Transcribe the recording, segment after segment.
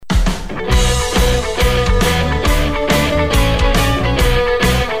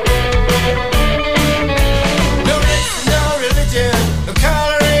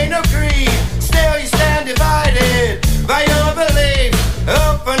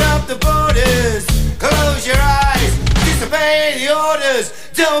obey the orders,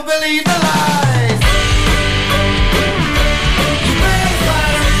 don't believe the lies. You better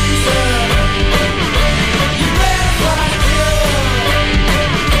find a reason. You better find a cure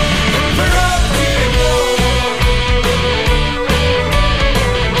for all the people.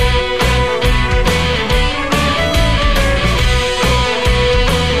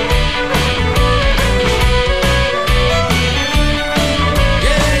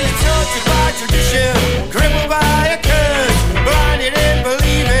 Yeah, you're tortured by tradition, crippled by a curse, blinded in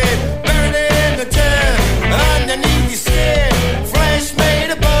believing, burning in the dirt. Underneath your skin, flesh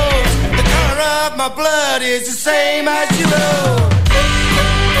made of bones. The color of my blood is the same as your own.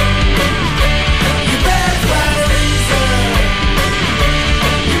 You better find a reason.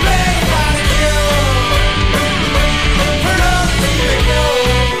 You better find a cure for all the people.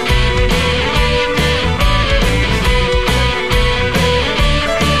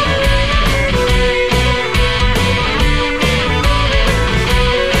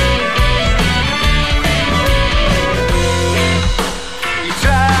 You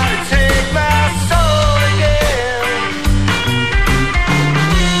try to take my soul again.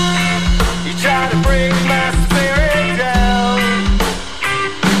 You try to bring my spirit down.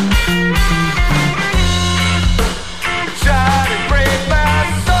 You try to break my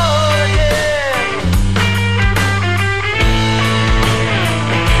soul again.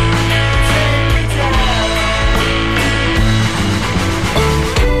 Take me down.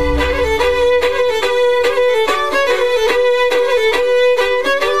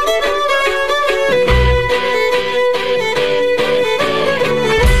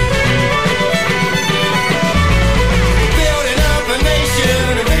 Building up a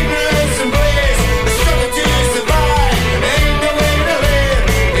nation of ignorance and bliss, a struggle to survive, ain't no way to live.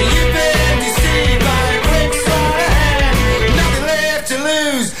 And you've been deceived by a quick sleight of hand. Nothing left to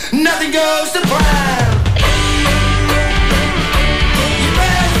lose, nothing goes to plan. You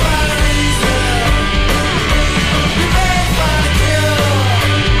better find a reason. You better find a cure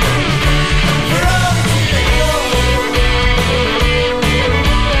for all the people.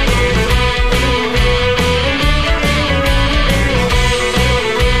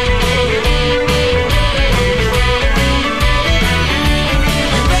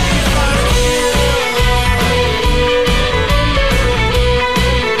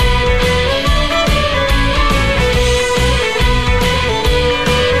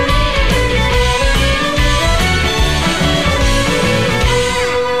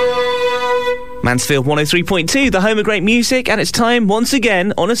 Mansfield 103.2, the home of great music, and it's time once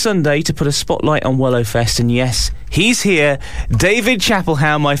again on a Sunday to put a spotlight on Wellowfest. And yes, he's here. David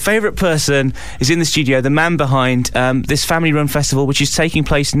Chapelhow, my favourite person, is in the studio, the man behind this family-run festival, which is taking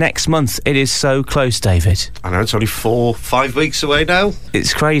place next month. It is so close, David. I know, it's only 4-5 weeks away now.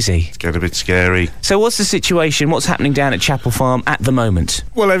 It's crazy. It's getting a bit scary. So what's the situation? What's happening down at Chapel Farm at the moment?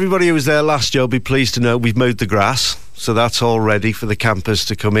 Well, everybody who was there last year will be pleased to know we've mowed the grass, so that's all ready for the campers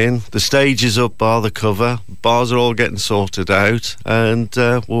to come in. The stage is up, bar the cover. Bars are all getting sorted out, and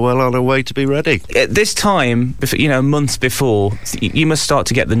we're well on our way to be ready. At this time, months before, you must start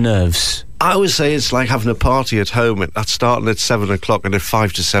to get the nerves. I would say it's like having a party at home. That's starting at 7 o'clock, and at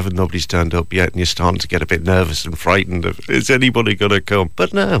 5 to 7 nobody's turned up yet, and you're starting to get a bit nervous and frightened of, is anybody going to come?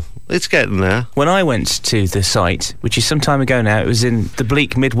 But no, it's getting there. When I went to the site, which is some time ago now, it was in the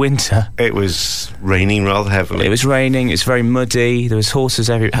bleak midwinter. It was raining rather heavily. It was raining, it's very muddy, there was horses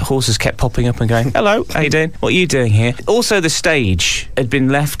horses kept popping up and going, hello, how you doing? What are you doing here? Also, the stage had been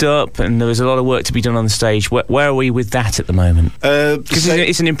left up, and there was a lot of work to be done on the stage. Where are we with that at the moment? Because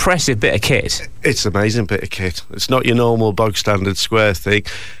it's an impressive bit of kit. It's an amazing bit of kit. It's not your normal bog standard square thing.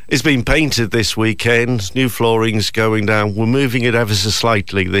 It's been painted this weekend. New flooring's going down. We're moving it ever so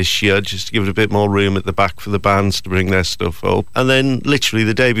slightly this year, just to give it a bit more room at the back for the bands to bring their stuff up. And then literally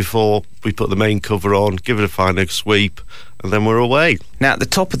the day before, we put the main cover on, give it a final sweep, and then we're away. Now, at the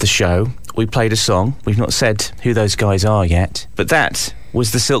top of the show, we played a song. We've not said who those guys are yet, but that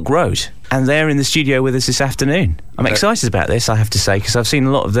was the Silk Road. And they're in the studio with us this afternoon. I'm excited about this, I have to say, because I've seen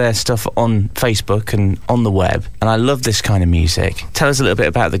a lot of their stuff on Facebook and on the web, and I love this kind of music. Tell us a little bit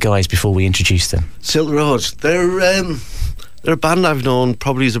about the guys before we introduce them. Silk Road, they're a band I've known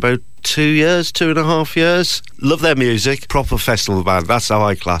probably is about 2.5 years. Love their music. Proper festival band. That's how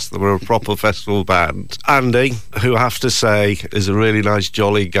I class them. We're a proper festival band. Andy, who I have to say is a really nice,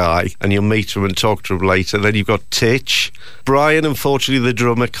 jolly guy, and you'll meet him and talk to him later. Then you've got Titch. Brian, unfortunately, the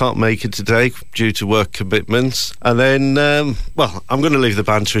drummer, can't make it today due to work commitments. And then, I'm going to leave the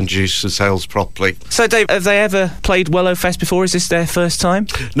band to introduce themselves properly. So, Dave, have they ever played Wellowfest before? Is this their first time?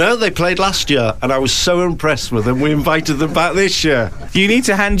 No, they played last year, and I was so impressed with them, we invited them back this year. You need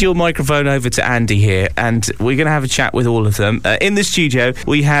to hand your microphone over to Andy here, and we're going to have a chat with all of them. In the studio,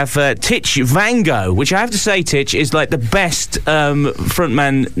 we have Titch Vango, which I have to say, Titch, is like the best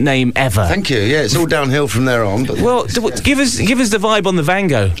frontman name ever. Thank you. Yeah, it's all downhill from there on. But Well, give us the vibe on the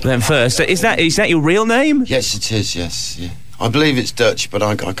Vango then first. Is that your real name? yes, it is. Yes, yeah. I believe it's Dutch, but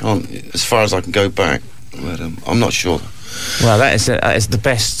I can't, as far as I can go back. But I'm not sure. Well, that is the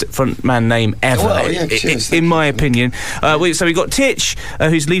best frontman name ever, Well, yeah, cheers, in my opinion. So we've got Titch,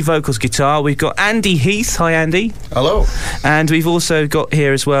 who's lead vocals guitar. We've got Andy Heath. Hi, Andy. Hello. And we've also got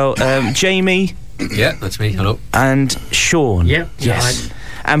here as well Jamie. Yeah, that's me. Hello. And Sean. Yeah. Yes.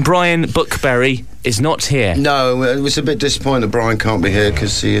 And Brian Buckberry is not here. No, it was a bit disappointed that Brian can't be here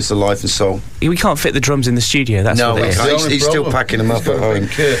because he is the life and soul. We can't fit the drums in the studio, that's No, what it we is. can't. He's still packing them up at home.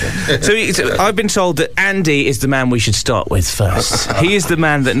 So I've been told that Andy is the man we should start with first. He is the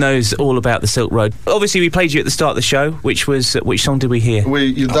man that knows all about the Silk Road. Obviously, we played you at the start of the show, which song did we hear?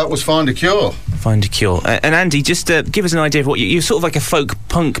 That was Find a Cure. Find a Cure. And Andy, just give us an idea of what you're sort of like a folk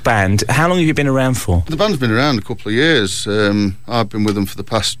punk band. How long have you been around for? The band's been around a couple of years. I've been with them for the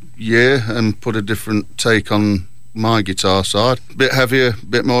past year and put a different take on my guitar side. A bit heavier, a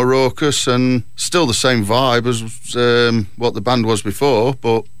bit more raucous, and still the same vibe as what the band was before,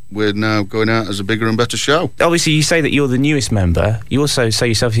 but we're now going out as a bigger and better show. Obviously, you say that you're the newest member. You also say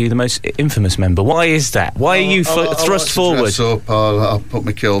yourself you're the most infamous member. Why is that? Why are you thrust forward? I put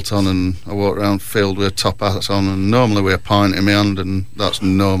my kilt on and I walk around field with a top hat on, and normally with a pint in my hand, and that's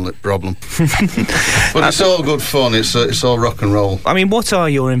normally a problem. But it's all good fun. It's all rock and roll. I mean, what are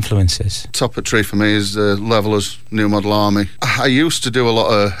your influences? Top of the tree for me is the Levellers, New Model Army. I used to do a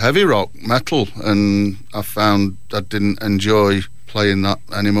lot of heavy rock, metal, and I found I didn't enjoy playing that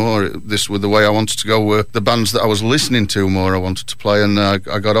anymore. This was the way I wanted to go, were the bands that I was listening to more I wanted to play, and I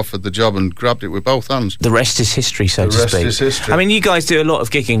got offered the job and grabbed it with both hands. The rest is history, so to speak. The rest is history. I mean, you guys do a lot of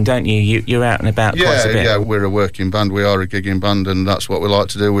gigging, don't you? You're out and about quite a bit. Yeah, we're a working band. We are a gigging band, and that's what we like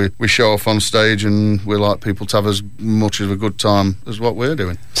to do. We show off on stage, and we like people to have as much of a good time as what we're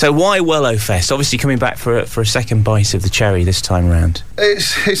doing. So why Wellowfest? Obviously coming back for a second bite of the cherry this time round.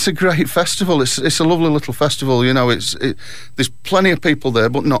 It's a great festival. It's a lovely little festival. You know, there's plenty of people there,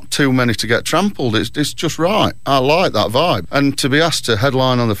 but not too many to get trampled. It's just right. I like that vibe. And to be asked to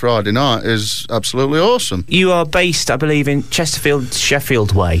headline on the Friday night is absolutely awesome. You are based, I believe, in Chesterfield,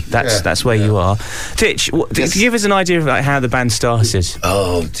 Sheffield way. That's where you are. Titch, give us an idea of how the band started.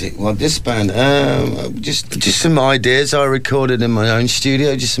 Oh, well, this band, just some ideas I recorded in my own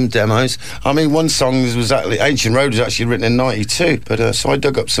studio, just some demos. I mean, one song was actually, Ancient Road was actually written in 92, but so I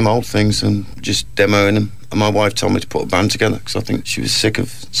dug up some old things and just demoing them. And my wife told me to put a band together because I think she was sick of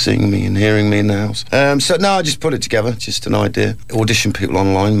seeing me and hearing me in the house. So no, I just put it together, just an idea. Audition people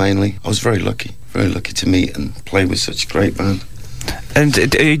online mainly. I was very lucky to meet and play with such a great band. And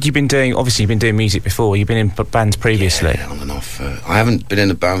you've been doing music before. You've been in bands previously. Yeah, on and off. I haven't been in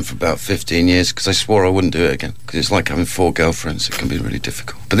a band for about 15 years because I swore I wouldn't do it again because it's like having 4 girlfriends. It can be really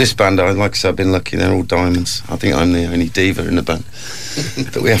difficult. But this band, like I said, I've been lucky. They're all diamonds. I think I'm the only diva in the band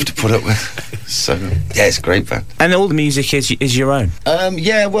that we have to put up with. So yeah, it's a great band. And all the music is your own.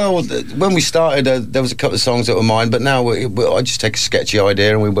 Yeah, well, when we started, there was a couple of songs that were mine, but now I just take a sketchy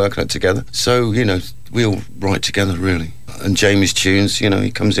idea and we work on it together. So you know, we all write together really. And Jamie's tunes, you know, he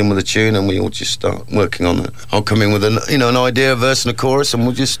comes in with a tune and we all just start working on it. I'll come in with an idea, a verse and a chorus, and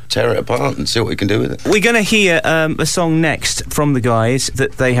we'll just tear it apart and see what we can do with it. We're going to hear a song next from the guys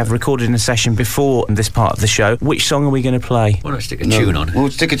that they have recorded in a session before this part of the show. Which song are we going to play? Why don't I stick a tune on?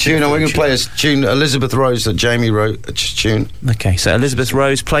 We'll stick a tune on. We're going to play a tune, Elizabeth Rose, that Jamie wrote, a tune. Okay, so Elizabeth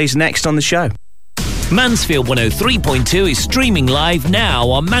Rose plays next on the show. Mansfield 103.2 is streaming live now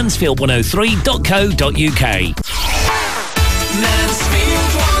on mansfield103.co.uk. Mansfield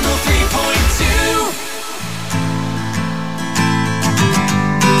 103.2.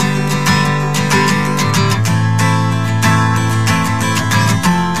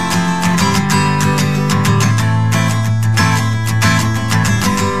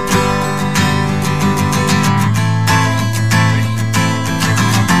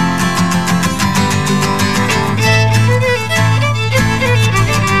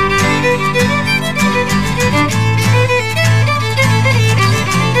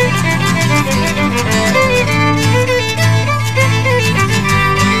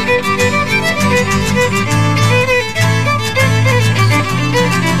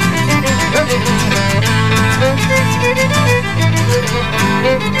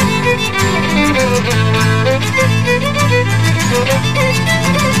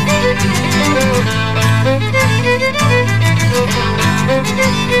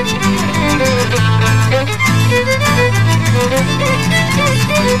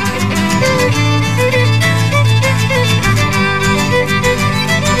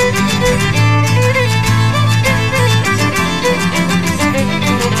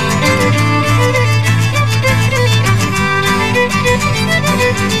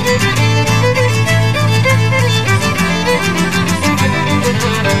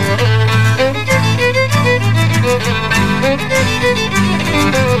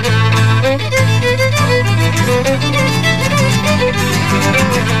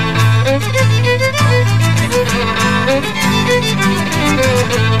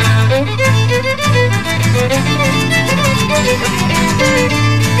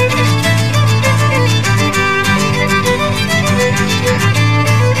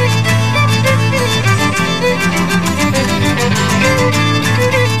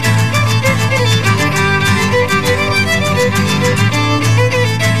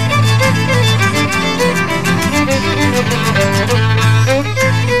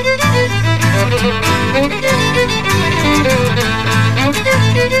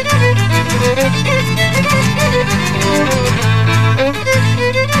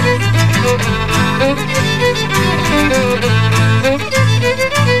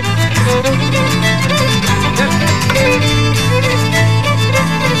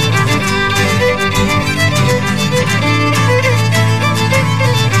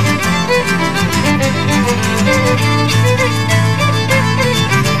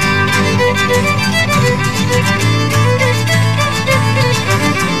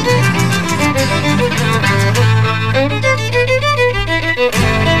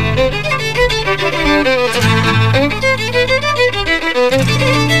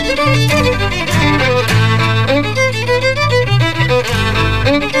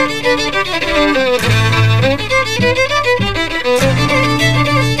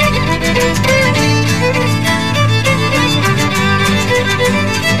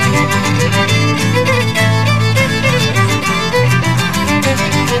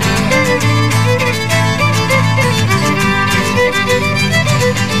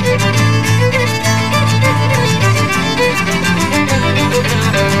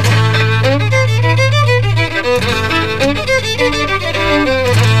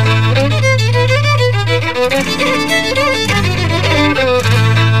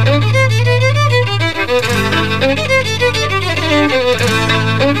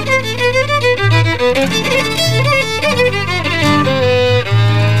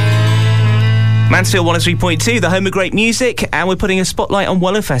 Mansfield 103.2, the home of great music, and we're putting a spotlight on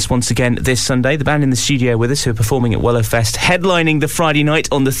Wellowfest once again this Sunday. The band in the studio with us who are performing at Wellowfest, headlining the Friday night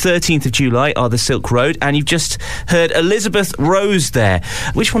on the 13th of July, are the Silk Road, and you've just heard Elizabeth Rose there.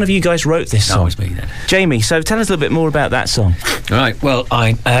 Which one of you guys wrote this song? That was me then. Jamie, so tell us a little bit more about that song. Right, well,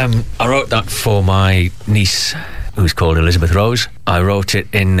 I wrote that for my niece, who's called Elizabeth Rose. I wrote it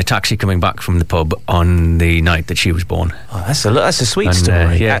in the taxi coming back from the pub on the night that she was born. Oh, that's a sweet And,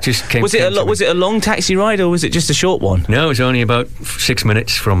 story. yeah, it just came. Was it a long taxi ride or was it just a short one? No, it was only about 6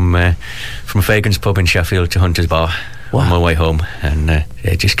 minutes from Fagan's pub in Sheffield to Hunter's Bar. Wow. On my way home, and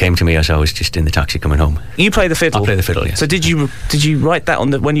it just came to me as I was just in the taxi coming home. You play the fiddle? I play the fiddle, yes. So did you write that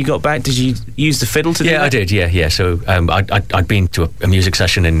when you got back? Did you use the fiddle to do that? Yeah, I did, yeah. So I'd been to a music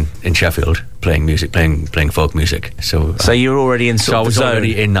session in Sheffield, playing music, playing folk music. So you were already in So I was the zone.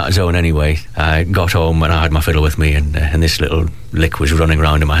 already in that zone anyway. I got home and I had my fiddle with me, and this little lick was running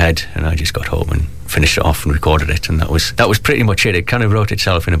around in my head, and I just got home and finished it off and recorded it, and that was pretty much it. It kind of wrote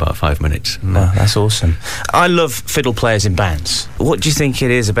itself in about 5 minutes. Oh, that's awesome. I love fiddle players in bands. What do you think it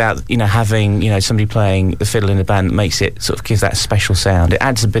is about, having, somebody playing the fiddle in a band that makes it sort of gives that special sound? It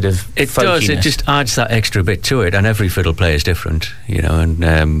adds a bit of It folkiness. does. It just adds that extra bit to it, and every fiddle player is different,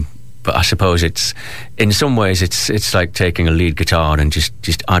 and but I suppose it's in some ways it's like taking a lead guitar and just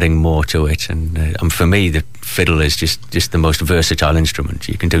adding more to it, and for me the fiddle is just the most versatile instrument.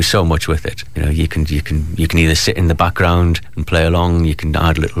 You can do so much with it. You can either sit in the background and play along. You can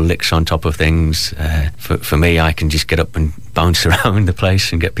add little licks on top of things. For me, I can just get up and bounce around the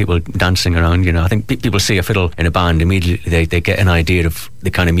place and get people dancing around. I think people see a fiddle in a band immediately. They get an idea of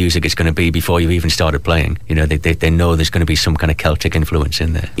the kind of music it's going to be before you've even started playing. They know there's going to be some kind of Celtic influence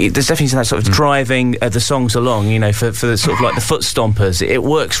in there. There's definitely that sort of driving the songs along, for the sort of like the foot stompers. It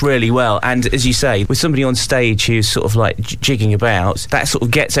works really well, and as you say, with somebody on stage who's sort of like jigging about, that sort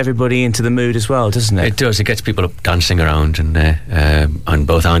of gets everybody into the mood as well, doesn't it? It does. It gets people up dancing around, and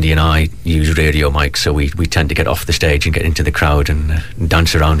both Andy and I use radio mics, so we tend to get off the stage and get into the crowd and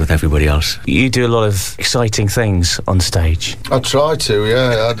dance around with everybody else. You do a lot of exciting things on stage. I try to,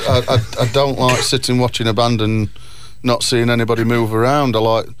 yeah. I don't like sitting watching a band and not seeing anybody move around.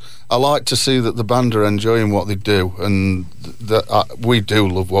 I like to see that the band are enjoying what they do, and that we do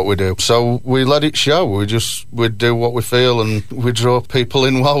love what we do. So we let it show. We do what we feel, and we draw people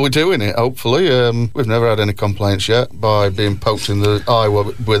in while we're doing it. Hopefully, we've never had any complaints yet by being poked in the eye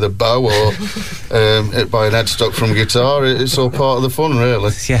with a bow or hit by an headstock from a guitar. It's all part of the fun,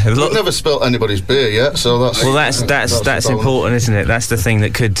 really. Yeah, we've never spilt anybody's beer yet, so that's important, isn't it? That's the thing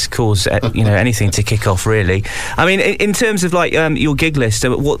that could cause anything to kick off, really. I mean, in terms of like your gig list,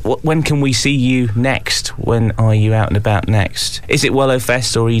 when can we see you next? When are you out and about next? Is it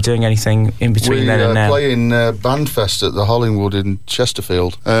Wellowfest, or are you doing anything in between then and now? We're playing Bandfest at the Hollingwood in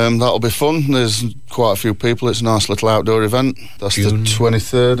Chesterfield. That'll be fun. There's quite a few people. It's a nice little outdoor event. That's June. the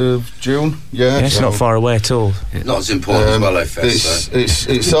 23rd of June. Yeah, It's not far away at all. Not as important as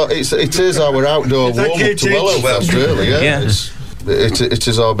Wellowfest. It is our outdoor Thank warm-up you, to Teach. Wellowfest, really. Yeah. Yeah. It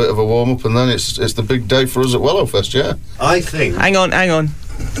is our bit of a warm-up, and then it's the big day for us at Wellowfest, yeah. I think. Hang on.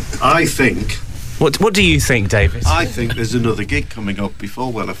 I think. What do you think, David? I think there's another gig coming up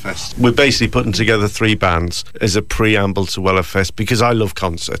before Wellowfest. We're basically putting together 3 bands as a preamble to Wellowfest, because I love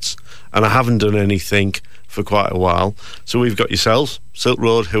concerts and I haven't done anything for quite a while. So we've got yourselves, Silk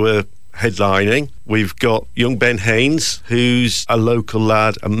Road, who are headlining. We've got young Ben Haynes, who's a local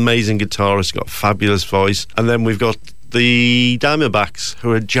lad, amazing guitarist, got a fabulous voice. And then we've got the Diamondbacks,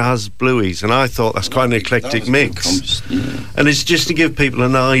 who are jazz blueies, and I thought that's quite an eclectic mix. And it's just to give people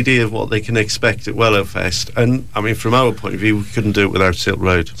an idea of what they can expect at Wellowfest. And I mean, from our point of view, we couldn't do it without Silk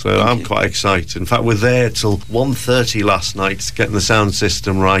Road, so I'm quite excited. In fact, we're there till 1:30 last night, getting the sound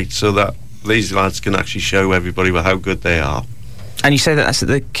system right, so that these lads can actually show everybody how good they are. And you say that's at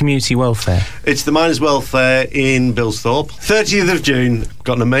the community welfare? It's the Miners' Welfare in Billsthorpe. 30th of June,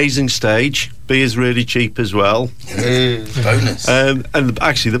 got an amazing stage. Beer's really cheap as well. Bonus. And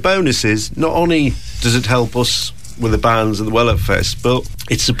actually, the bonus is, not only does it help us with the bands and the Wellowfest, but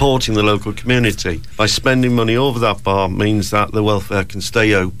it's supporting the local community. By spending money over that bar means that the welfare can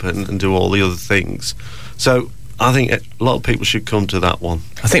stay open and do all the other things. So I think a lot of people should come to that one.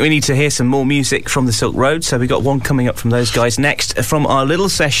 I think we need to hear some more music from the Silk Road, so we got one coming up from those guys next from our little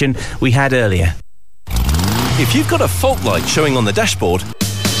session we had earlier. If you've got a fault light showing on the dashboard,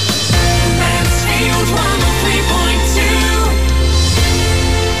 Mansfield 103.2.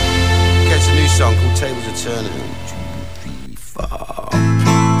 Okay, it's a new song called Tables Are Turning. 1, 2, 3, 4.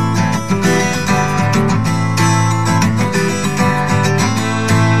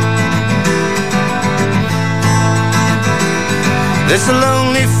 There's a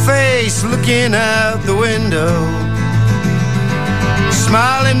lonely face face looking out the window,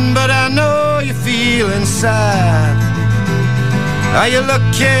 smiling, but I know you're feeling sad. Are you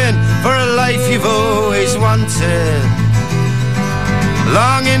looking for a life you've always wanted,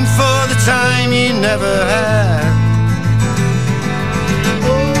 longing for the time you never had?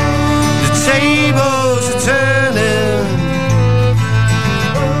 The tables are turning,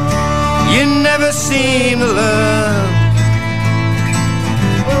 you never seem to learn.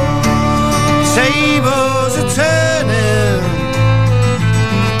 Tables are turning.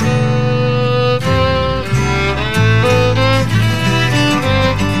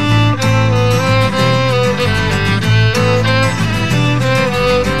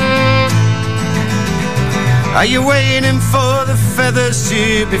 Are you waiting for the feathers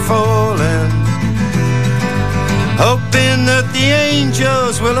to be falling, hoping that the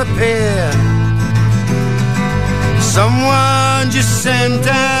angels will appear? Someone just sent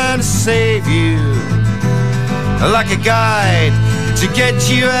down to save you, like a guide to get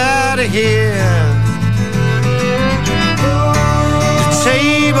you out of here. The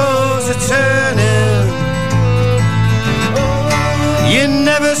tables are turning, you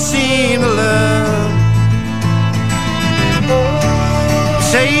never seem to learn.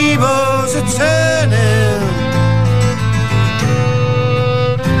 Tables are turning.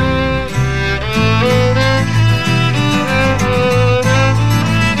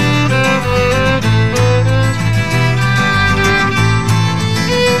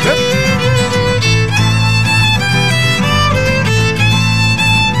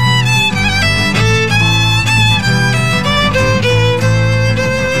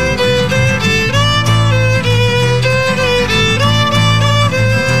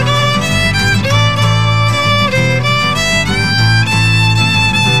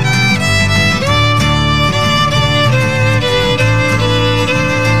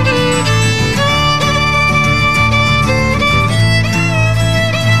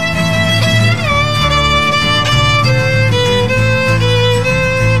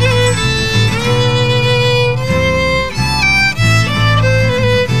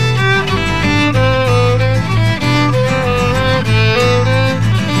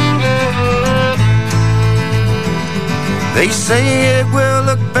 They say it will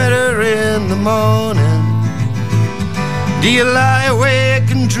look better in the morning. Do you lie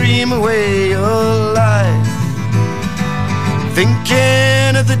awake and dream away your life,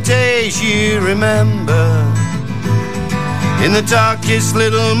 thinking of the days you remember, in the darkest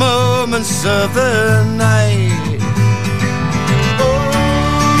little moments of the night?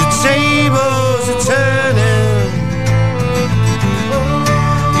 The tables are turning,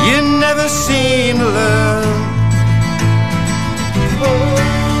 you never seem to learn.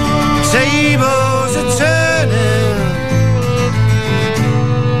 Tables are turning.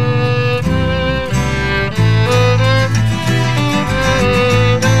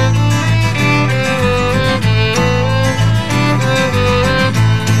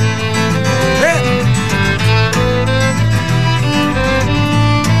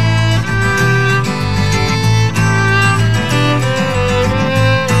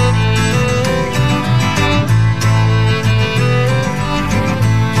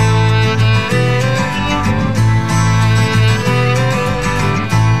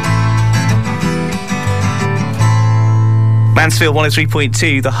 Mansfield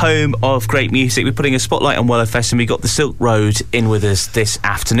 103.2, the home of great music. We're putting a spotlight on Wellowfest, and we got the Silk Road in with us this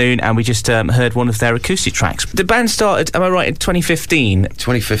afternoon, and we just heard one of their acoustic tracks. The band started, am I right, in 2015?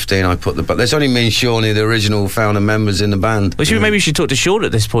 2015 I put but there's only me and Shawnee, the original founder members in the band. Well, maybe we should talk to Sean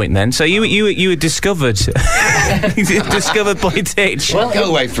at this point then. So you were discovered discovered by Ditch. Well,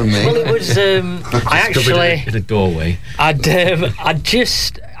 go away from me. Well, it was I actually in a doorway. I'd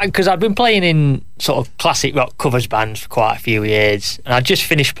just, because I'd been playing in sort of classic rock covers bands for quite a few years, and I just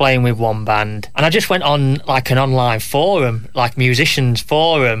finished playing with one band, and I just went on like an online forum, like musicians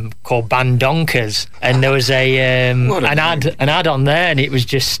forum called Bandonkers, and there was an ad on there, and it was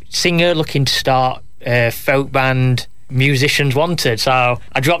just singer looking to start folk band, musicians wanted. So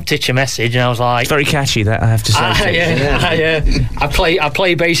I dropped Titch a message, and I was like, it's very catchy, that I have to say. I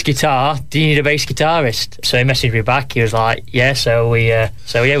play bass guitar. Do you need a bass guitarist? So he messaged me back. He was like, yeah. So we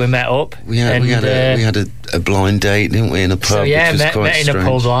met up. We had a blind date, didn't we, in a pub? So yeah, which was met quite in strange. a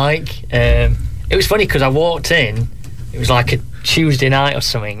pub. Like it was funny because I walked in. It was like a Tuesday night or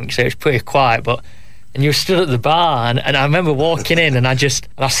something, so it was pretty quiet. But and you were stood at the bar, and I remember walking in, and I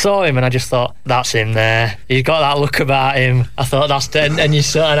saw him, and I just thought, that's him there. He's got that look about him. I thought, that's dead. And you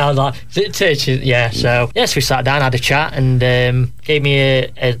saw, and I was like, is it Titch? Yeah. So yes, we sat down, had a chat, and gave me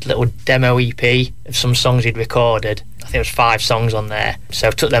a little demo EP of some songs he'd recorded. I think it was 5 songs on there. So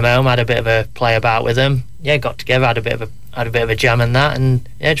I took them home, had a bit of a play about with them. Yeah, got together, had a bit of a jam and that, and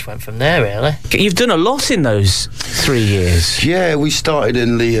yeah, just went from there, really. You've done a lot in those 3 years. Yeah, we started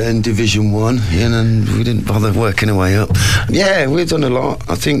in Division 1, and we didn't bother working our way up. Yeah, we've done a lot.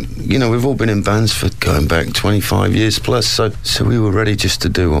 I think, we've all been in bands for going back 25 years plus, so we were ready just to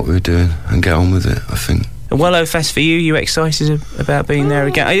do what we were doing and get on with it, I think. And Wello Fest for you? You excited about being there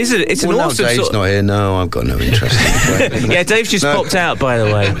again? It's an awesome. Dave's not here. No, I've got no interest in it. Yeah, Dave's just popped out, by the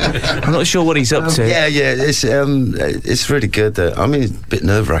way. I'm not sure what he's up to. Yeah, it's really good. It's a bit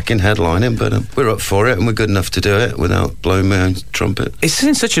nerve-wracking headlining, but we're up for it, and we're good enough to do it without blowing my own trumpet. It's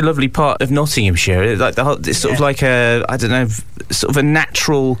in such a lovely part of Nottinghamshire. It's sort of like sort of a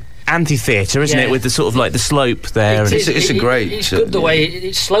natural amphitheatre, isn't it, with the sort of like the slope there. It's great. It's good the way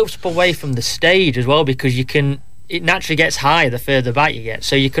it slopes up away from the stage as well, because it naturally gets higher the further back you get,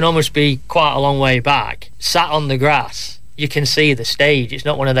 so you can almost be quite a long way back, sat on the grass. You can see the stage. It's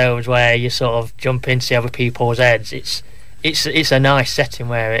not one of those where you sort of jump in to see other people's heads. It's a nice setting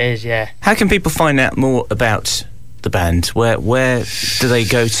where it is. Yeah. How can people find out more about the band? Where do they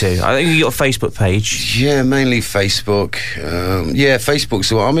go to? I think you got a Facebook page. Yeah, mainly Facebook. Facebook.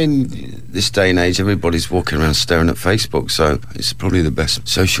 So this day and age, everybody's walking around staring at Facebook, so it's probably the best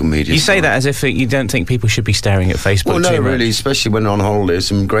social media. You say that as if you don't think people should be staring at Facebook. Well, no, too much. Really, especially when on holiday,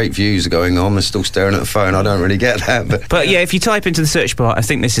 some great views are going on. They're still staring at the phone. I don't really get that, but yeah, if you type into the search bar, I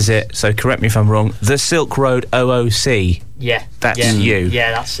think this is it. So correct me if I'm wrong. The Silk Road OOC. Yeah, that's you.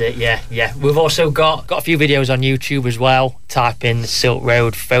 Yeah, that's it. Yeah. We've also got a few videos on YouTube as well. Type in Silk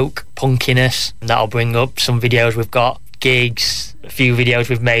Road Folk Punkiness, and that'll bring up some videos. We've got gigs, a few videos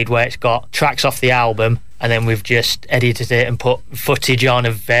we've made where it's got tracks off the album, and then we've just edited it and put footage on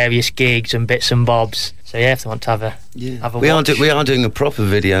of various gigs and bits and bobs. So yeah, if they want to have a watch. We are doing a proper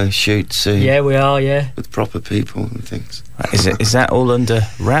video shoot soon. Yeah, we are. Yeah, with proper people and things. Is that all under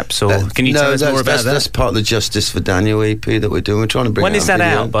wraps, or can you tell us more about that? That's part of the Justice for Daniel EP that we're doing. We're trying to bring. When is that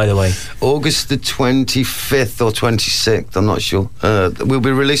out, by the way? August the 25th or 26th. I'm not sure. We'll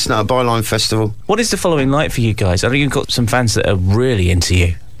be releasing at a Byline Festival. What is the following like for you guys? I think you've got some fans that are really into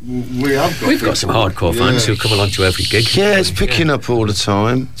you. We've got some hardcore fans who come along to every gig. Yeah, it's picking up all the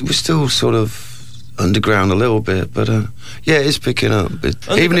time. We're still sort of underground a little bit, but it's picking up.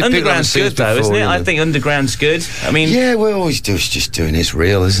 Even if underground's good though, isn't it? I think underground's good. Yeah, we always do. It's just doing it's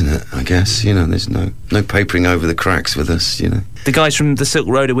real, isn't it? I guess there's no papering over the cracks with us. The guys from the Silk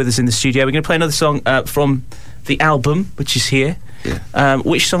Road are with us in the studio. We're going to play another song from the album, which is here. Yeah.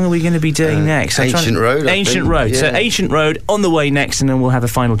 Which song are we going to be doing next? Ancient Road. Ancient Road. Yeah. So Ancient Road on the way next, and then we'll have a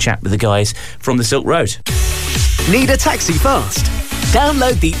final chat with the guys from the Silk Road. Need a taxi fast?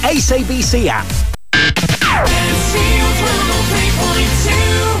 Download the Ace ABC app. You're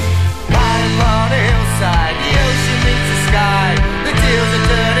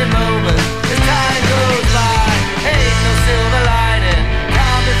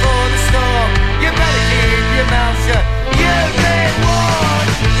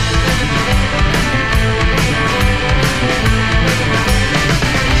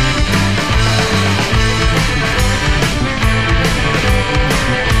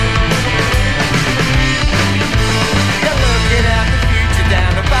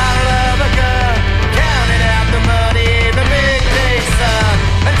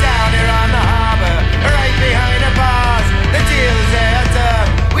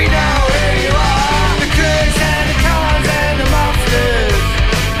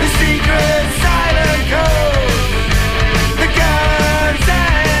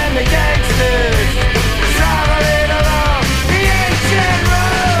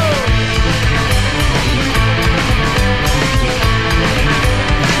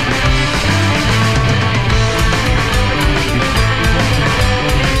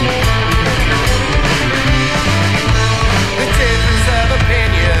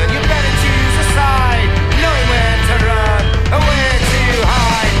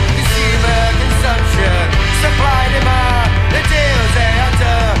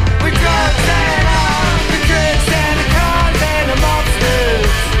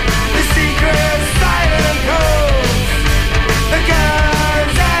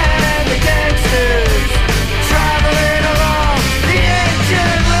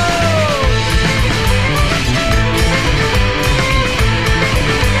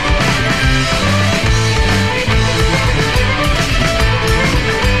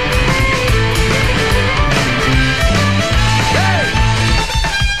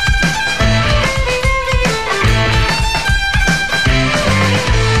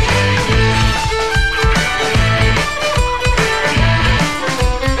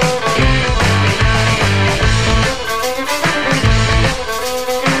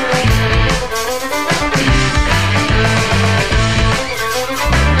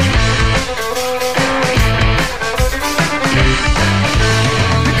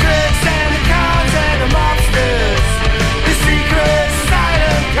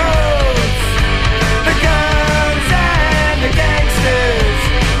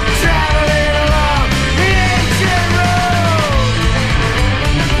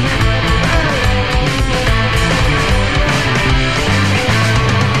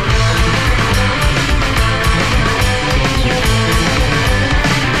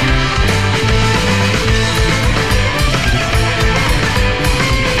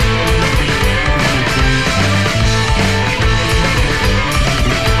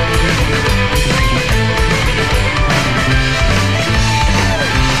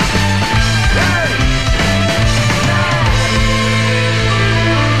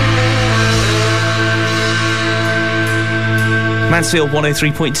Mansfield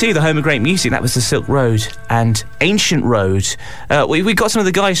 103.2, the home of great music. That was the Silk Road and Ancient Road. We got some of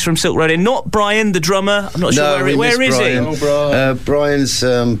the guys from Silk Road in. Not Brian, the drummer. I'm not sure where is Brian. he? Brian's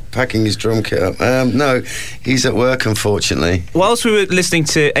packing his drum kit up. No, he's at work, unfortunately. Whilst we were listening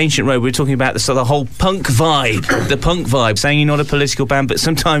to Ancient Road, we were talking about the whole punk vibe, the punk vibe, saying you're not a political band, but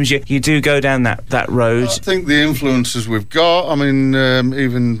sometimes you do go down that road. I think the influences we've got, I mean,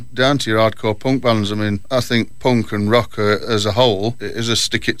 even down to your hardcore punk bands, I mean, I think punk and rock as a whole is a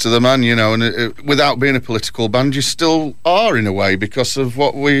stick it to the man, you know, and without being a political band, you still are in a way because of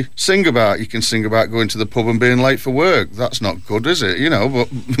what we sing about. You can sing about going to the pub and being late for work. That's not good, is it? You know, but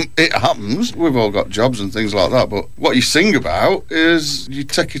it happens. We've all got jobs and things like that, but what you sing about is you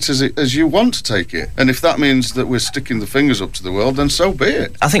take it as you want to take it. And if that means that we're sticking the fingers up to the world, then so be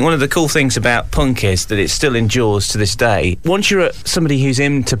it. I think one of the cool things about punk is that it still endures to this day. Once you're somebody who's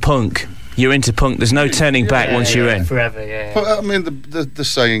into punk, you're into punk. There's no turning back once you're in. Forever, yeah. But I mean, the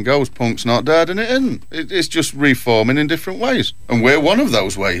saying goes, punk's not dead, and it isn't. It's just reforming in different ways. And we're one of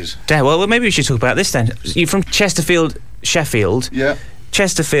those ways. Yeah, well, maybe we should talk about this then. You're from Chesterfield, Sheffield. Yeah.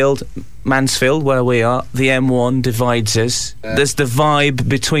 Chesterfield, Mansfield, where we are, the M1 divides us. Yeah. There's the vibe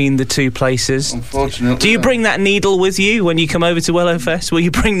between the two places. Unfortunately. Do you bring that needle with you when you come over to Wellowfest? Will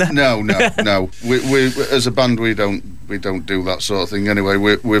you bring that? No. We as a band, we don't do that sort of thing anyway.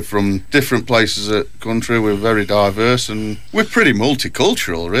 We're from different places of the country. We're very diverse and we're pretty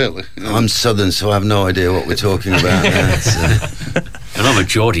multicultural, really. You know? I'm Southern, so I have no idea what we're talking about. And I'm a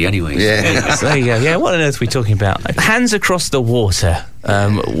Geordie anyway. Yeah. So there you go. Yeah, what on earth are we talking about? Hands across the water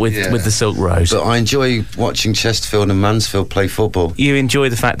with the Silk Road. But I enjoy watching Chesterfield and Mansfield play football. You enjoy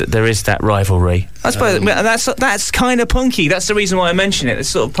the fact that there is that rivalry. I suppose that's kind of punky. That's the reason why I mention it. It's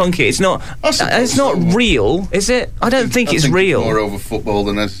sort of punky. It's not real, is it? I don't think it's real. It's more over football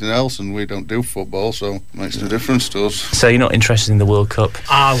than anything else, and we don't do football, so it makes no difference to us. So you're not interested in the World Cup?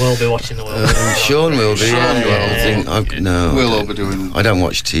 I will be watching the World Cup. Sean will be. We'll all be doing. I don't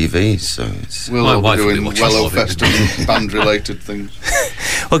watch TV, so we'll all be doing Wellowfest and band-related things.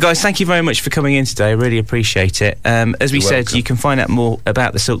 Well, guys, thank you very much for coming in today. I really appreciate it. As we said, welcome. You can find out more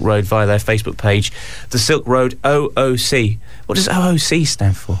about the Silk Road via their Facebook page, the Silk Road OOC. What does OOC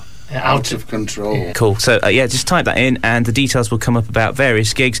stand for? Out of control. Yeah. Cool. So, just type that in and the details will come up about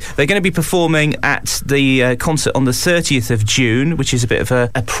various gigs. They're going to be performing at the concert on the 30th of June, which is a bit of a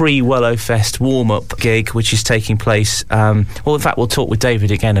pre-Wellowfest warm-up gig, which is taking place... in fact, we'll talk with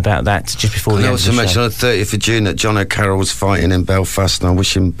David again about that just before the end of the show. I also mentioned on the 30th of June that John O'Carroll was fighting in Belfast, and I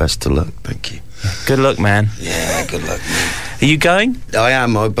wish him best of luck. Thank you. Good luck, man. Yeah, good luck, man. Are you going? I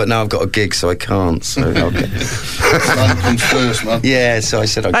am, but now I've got a gig, so I can't. So I'll get... That comes first, man. Yeah, so I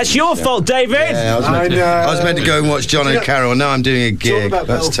said... That's your fault, David! Yeah, I was meant to go and watch John O'Carroll. Now I'm doing a gig.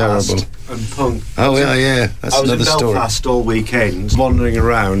 That's terrible. And punk. Oh, yeah. That's another story. I was in Belfast all weekend, wandering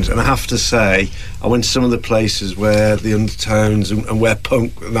around, and I have to say, I went to some of the places where the undertones and where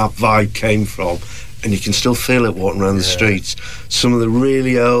punk and that vibe came from, and you can still feel it walking around the streets. Some of the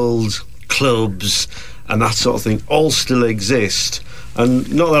really old clubs and that sort of thing all still exist,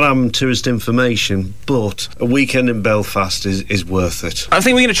 and not that I'm tourist information, but a weekend in Belfast is worth it. I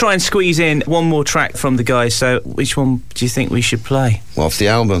think we're going to try and squeeze in one more track from the guys, so which one do you think we should play? Off the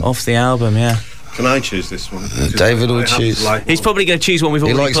album? Off the album, yeah. Can I choose this one? David will choose. He's probably going to choose one we've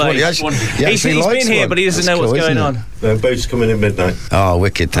already played. He's been here, but he doesn't know what's going on. Boats coming at midnight. Oh,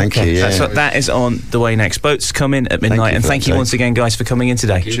 wicked! Thank you. Yeah, that is on the way next. Boats come in at midnight, and thank you once again, guys, for coming in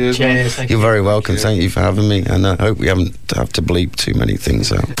today. Cheers. You're very welcome. Thank you for having me, and I hope we haven't have to bleep too many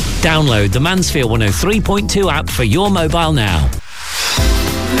things out. Download the Mansfield 103.2 app for your mobile now.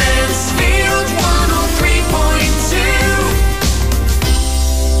 Mansfield 103.2.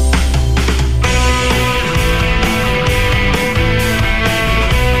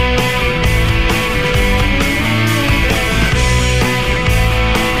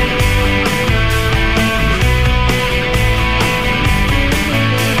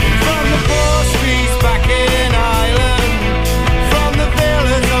 From the poor streets back in Ireland, from the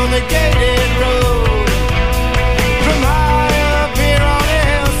villas on the gated road, from higher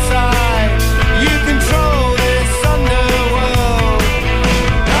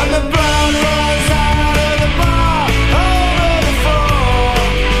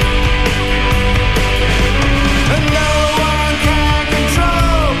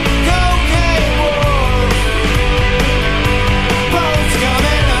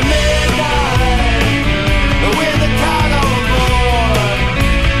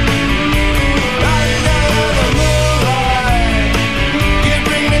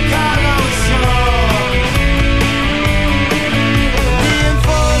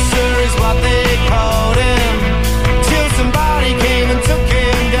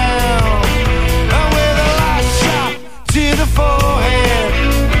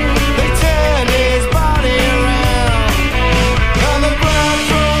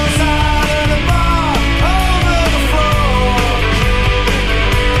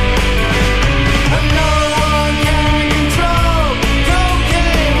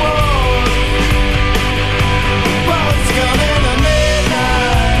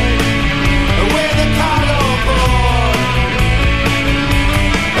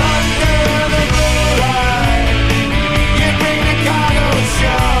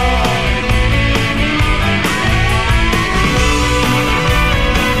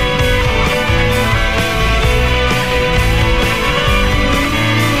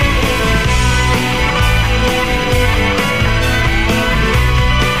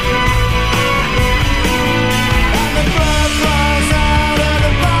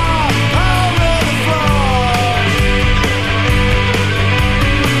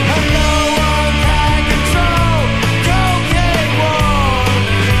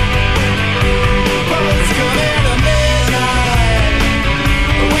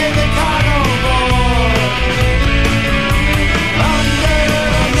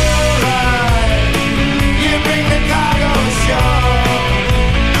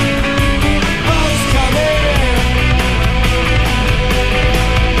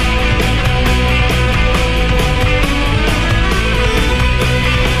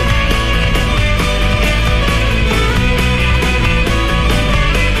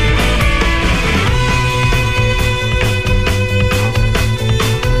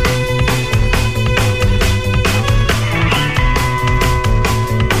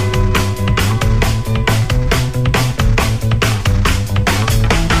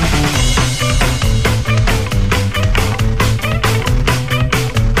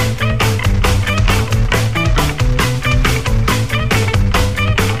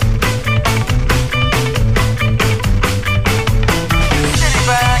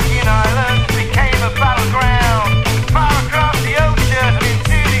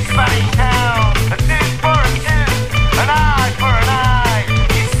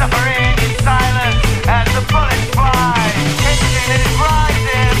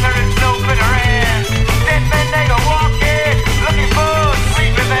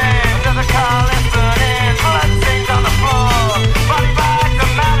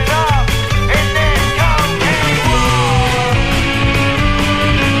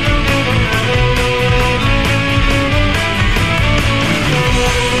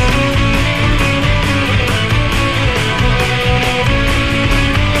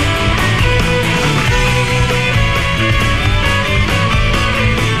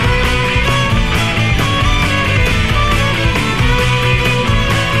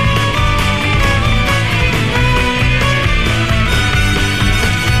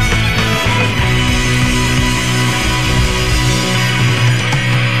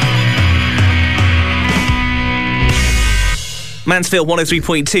Mansfield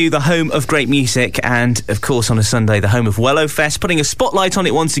 103.2, the home of great music, and of course on a Sunday, the home of Wellowfest, putting a spotlight on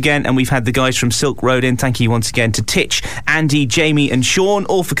it once again. And we've had the guys from Silk Road in. Thank you once again to Titch, Andy, Jamie and Sean,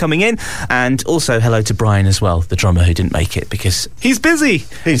 all for coming in. And also hello to Brian as well, the drummer who didn't make it because he's busy.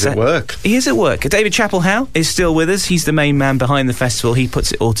 He's at work. He is at work. David Chapel-Howe is still with us. He's the main man behind the festival. He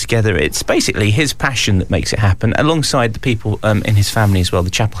puts it all together. It's basically his passion that makes it happen, alongside the people in his family as well.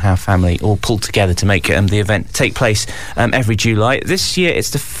 The Chapel-Howe family all pulled together to make the event take place every July. This year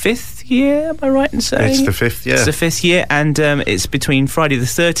it's the 5th year, am I right in saying? It's the 5th year. It's the 5th year, and it's between Friday the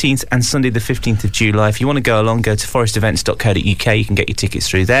 13th and Sunday the 15th of July. If you want to go along, go to forestevents.co.uk. You can get your tickets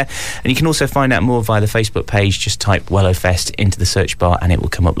through there. And you can also find out more via the Facebook page. Just type Wellowfest into the search bar and it will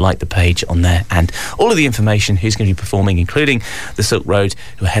come up. Like the page on there. And all of the information, who's going to be performing, including the Silk Road,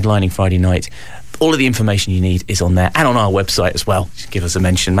 who are headlining Friday night. All of the information you need is on there and on our website as well. Just give us a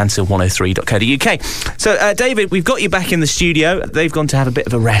mention, mansfield103.co.uk. So, David, we've got you back in the studio. They've gone to have a bit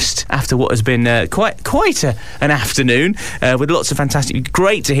of a rest after what has been quite an afternoon with lots of fantastic...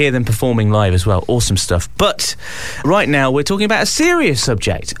 Great to hear them performing live as well. Awesome stuff. But right now we're talking about a serious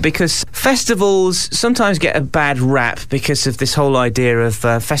subject, because festivals sometimes get a bad rap because of this whole idea of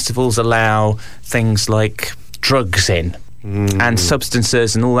festivals allow things like drugs in. And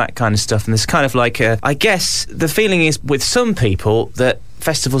substances and all that kind of stuff. And there's kind of like I guess the feeling is with some people that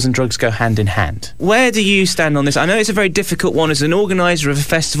festivals and drugs go hand in hand. Where do you stand on this? I know it's a very difficult one as an organiser of a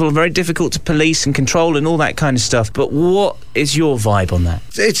festival, very difficult to police and control and all that kind of stuff. But what is your vibe on that?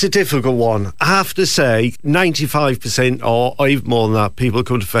 It's a difficult one. I have to say 95% or even more than that, people who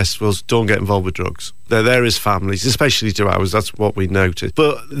come to festivals don't get involved with drugs. They're there as families, especially to ours. That's what we noticed.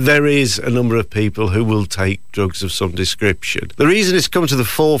 But there is a number of people who will take drugs of some description. The reason it's come to the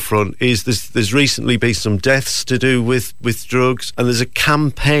forefront is there's recently been some deaths to do with drugs, and there's a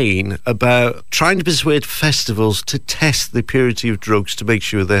campaign about trying to persuade festivals to test the purity of drugs to make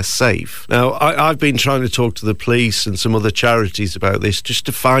sure they're safe. Now, I've been trying to talk to the police and some other charities about this just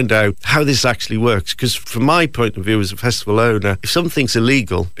to find out how this actually works, because from my point of view as a festival owner, if something's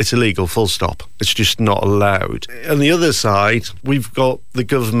illegal, it's illegal, full stop. It's just not allowed. On the other side, we've got the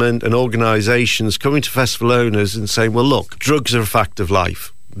government and organisations coming to festival owners and saying, well, look, drugs are a fact of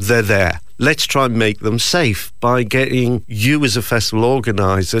life. They're there. Let's try and make them safe by getting you as a festival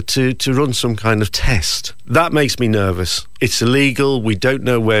organiser to run some kind of test. That makes me nervous. It's illegal. We don't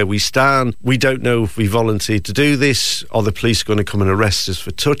know where we stand. We don't know if we volunteered to do this. Are the police going to come and arrest us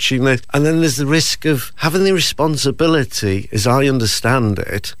for touching this? And then there's the risk of having the responsibility, as I understand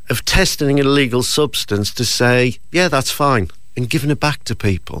it, of testing an illegal substance to say, yeah, that's fine, and giving it back to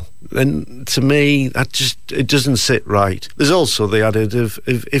people. And to me, it doesn't sit right. There's also the added of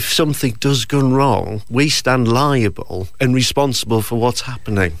if something does go wrong, we stand liable and responsible for what's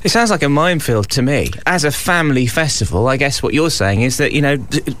happening. It sounds like a minefield to me. As a family festival, I guess what you're saying is that,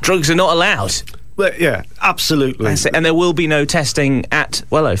 drugs are not allowed. Well, yeah, absolutely. That's it. And there will be no testing at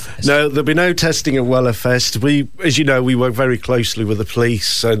Wellowfest? No, there'll be no testing at Wellowfest. We, as you know, we work very closely with the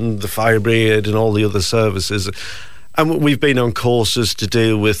police and the fire brigade and all the other services. And we've been on courses to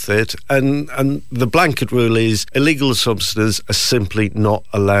deal with it, and the blanket rule is illegal substances are simply not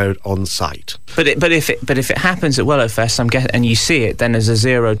allowed on site. But if it happens at Wellowfest, and you see it, then there's a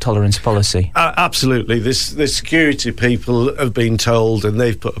zero tolerance policy. Absolutely. The security people have been told, and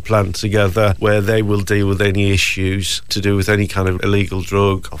they've put a plan together where they will deal with any issues to do with any kind of illegal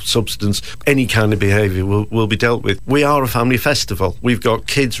drug or substance. Any kind of behaviour will be dealt with. We are a family festival. We've got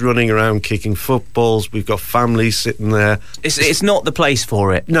kids running around kicking footballs. We've got families sitting there. It's not the place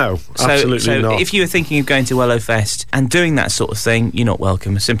for it. No, absolutely not. So if you were thinking of going to Wellowfest and doing that sort of thing, you're not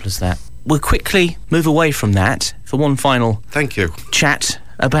welcome. As simple as that. We'll quickly move away from that for one final chat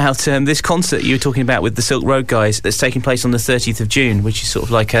about this concert you were talking about with the Silk Road guys that's taking place on the 30th of June, which is sort of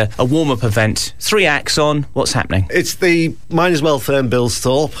like a warm-up event. 3 acts on. What's happening? It's the Miners' Welfare in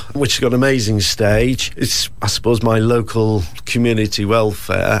Billsthorpe, which has got an amazing stage. It's, I suppose, my local community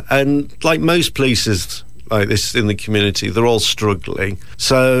welfare. And like most places like this in the community, they're all struggling.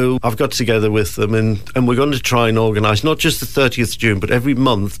 So I've got together with them and we're going to try and organise not just the 30th of June, but every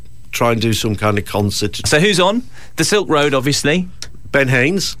month try and do some kind of concert. So who's on? The Silk Road, obviously. Ben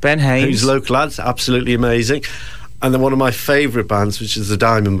Haynes. Who's local lads, absolutely amazing. And then one of my favourite bands, which is the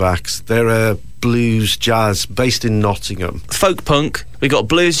Diamondbacks. They're a blues jazz based in Nottingham. Folk punk. We've got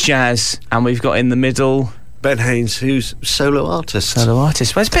blues jazz, and we've got in the middle Ben Haynes, who's solo artist. Well, it's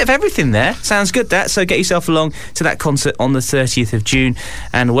a bit of everything there. Sounds good, that. So get yourself along to that concert on the 30th of June.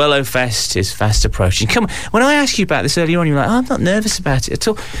 And Wellowfest is fast approaching. Come on. When I asked you about this earlier on, you were like, I'm not nervous about it at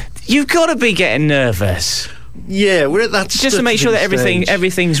all. You've got to be getting nervous. Yeah, we're at that just to make sure that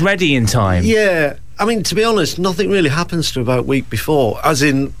everything's ready in time. Yeah, I mean, to be honest, nothing really happens to about week before, as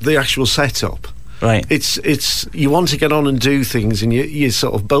in the actual setup. Right. It's you want to get on and do things, and you're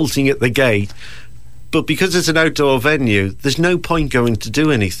sort of bolting at the gate. But because it's an outdoor venue, there's no point going to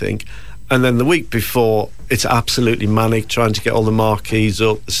do anything. And then the week before, it's absolutely manic trying to get all the marquees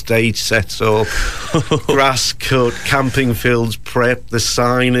up, the stage sets up, grass cut, camping fields prep, the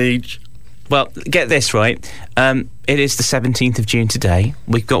signage. Well, get this right. It is the 17th of June today.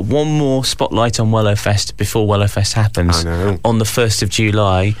 We've got one more spotlight on Wellowfest before Wellowfest happens on the 1st of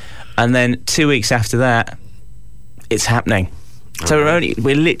July. And then 2 weeks after that, it's happening. So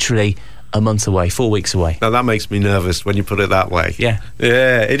we're literally a month away, 4 weeks away. Now that makes me nervous when you put it that way. Yeah.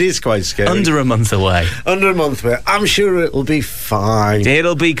 Yeah, it is quite scary. Under a month away. Under a month away. I'm sure it'll be fine.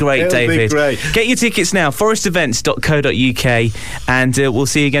 It'll be great, David. It'll be great. Get your tickets now, forestevents.co.uk, and we'll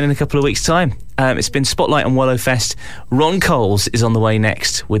see you again in a couple of weeks' time. It's been Spotlight on Wellowfest. Ron Coles is on the way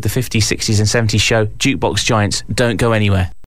next with the 50s, 60s and 70s show, Jukebox Giants. Don't go anywhere.